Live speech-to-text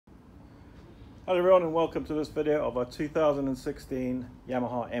Hello everyone and welcome to this video of our 2016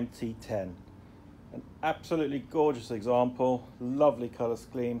 Yamaha MT10. An absolutely gorgeous example, lovely colour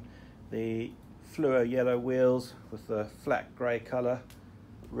scheme. The fluo yellow wheels with the flat grey colour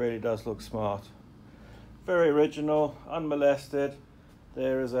really does look smart. Very original, unmolested.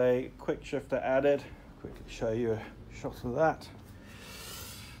 There is a quick shifter added. Quickly show you a shot of that.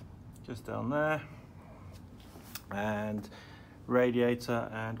 Just down there. And radiator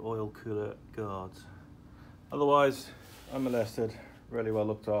and oil cooler guards. Otherwise unmolested, really well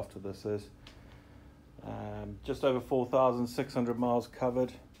looked after. This is just over 4,600 miles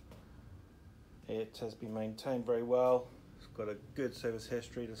covered. It has been maintained very well. It's got a good service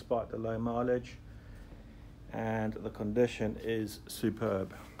history despite the low mileage, and the condition is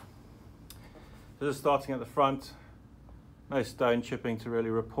superb. This is starting at the front. No stone chipping to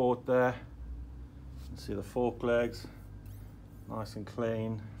really report there. You can see the fork legs, nice and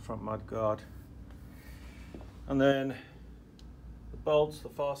clean, front mud guard. And then the bolts, the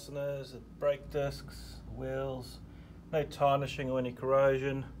fasteners, the brake discs, the wheels, no tarnishing or any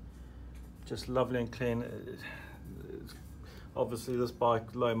corrosion, just lovely and clean. Obviously this bike,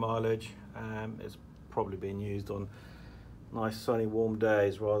 low mileage, it's probably been used on nice sunny warm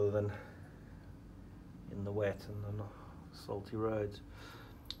days rather than in the wet and the salty roads.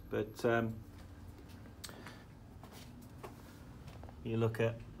 But you look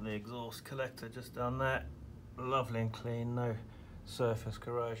at the exhaust collector just down there, lovely and clean, no surface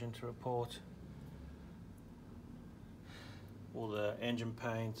corrosion to report. All the engine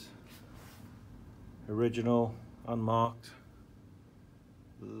paint, original, unmarked,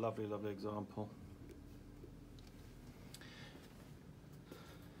 lovely, lovely example.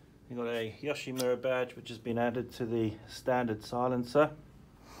 You've got a Yoshi mirror badge which has been added to the standard silencer,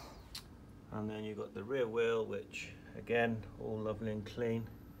 and then you've got the rear wheel, which again, all lovely and clean.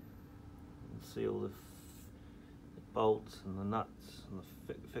 You can see all the bolts and the nuts and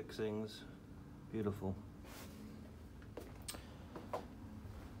the fixings. Beautiful.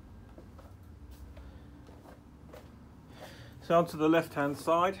 So onto the left hand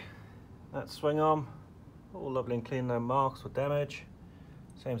side, that swing arm, all lovely and clean, no marks or damage.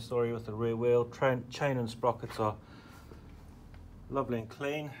 Same story with the rear wheel. Chain and sprockets are lovely and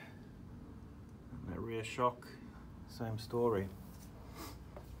clean. And that rear shock, same story.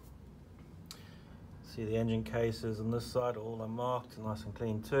 See the engine cases on this side, all unmarked, nice and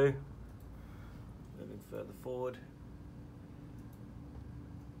clean too. Moving further forward.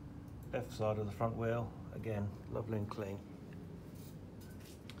 Left side of the front wheel, again, lovely and clean.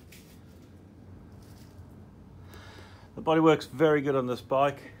 The bodywork's very good on this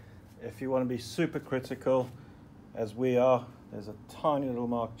bike. If you want to be super critical, as we are, there's a tiny little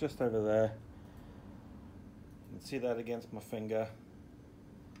mark just over there. You can see that against my finger.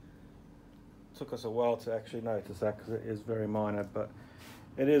 It took us a while to actually notice that because it is very minor, but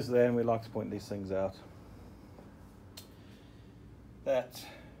it is there and we like to point these things out. That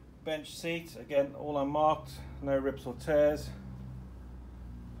bench seat, again, all unmarked, no rips or tears.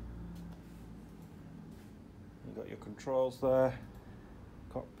 You've got your controls there,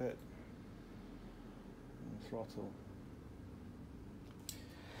 cockpit, and throttle.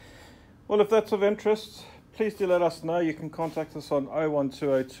 Well, if that's of interest, please do let us know. You can contact us on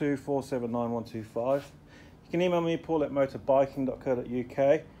 01202 479 125. You can email me, paul@motorbiking.co.uk.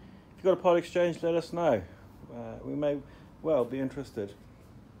 If you've got a part exchange, let us know. We may well be interested.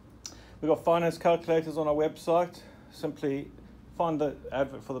 We've got finance calculators on our website. Simply find the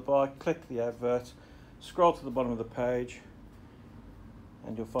advert for the bike, click the advert, scroll to the bottom of the page,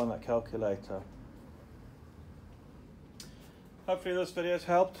 and you'll find that calculator. Hopefully this video has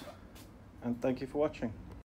helped, and thank you for watching.